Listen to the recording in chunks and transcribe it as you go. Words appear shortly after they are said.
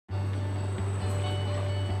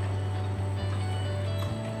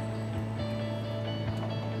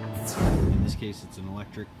In this case, it's an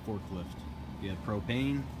electric forklift. If you have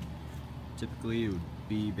propane, typically it would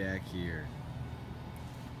be back here.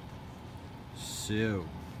 So,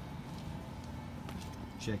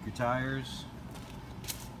 check your tires,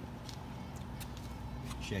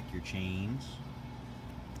 check your chains,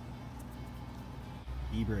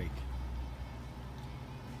 e-brake.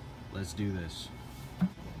 Let's do this.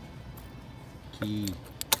 Key.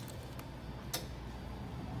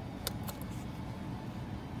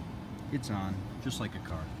 It's on, just like a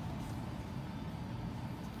car.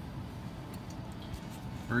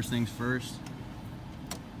 First things first,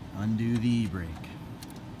 undo the e-brake.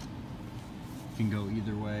 You can go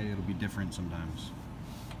either way, it'll be different sometimes.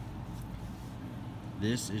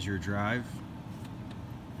 This is your drive.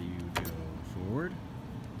 You go forward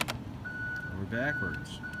or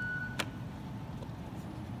backwards.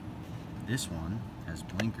 This one has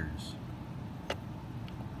blinkers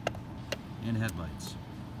and headlights.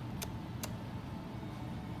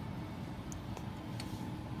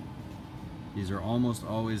 These are almost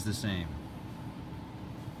always the same.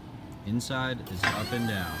 Inside is up and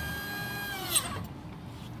down.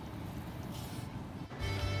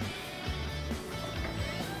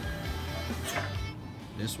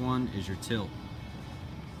 This one is your tilt.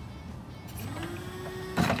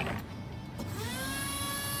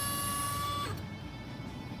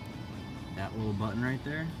 That little button right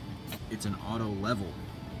there, it's an auto level.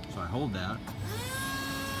 So I hold that.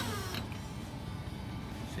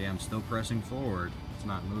 See, I'm still pressing forward, it's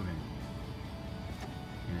not moving.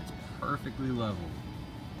 And it's perfectly level.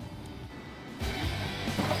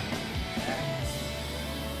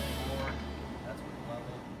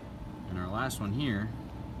 And our last one here,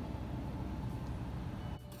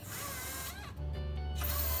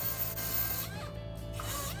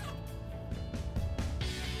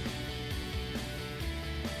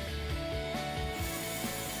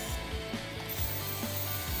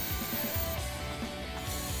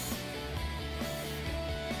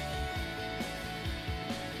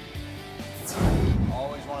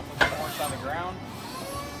 always want to put the force on the ground.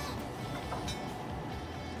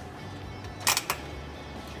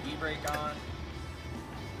 Put your e-brake on.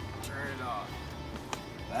 Turn it off.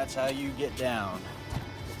 That's how you get down.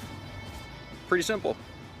 Pretty simple.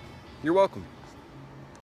 You're welcome.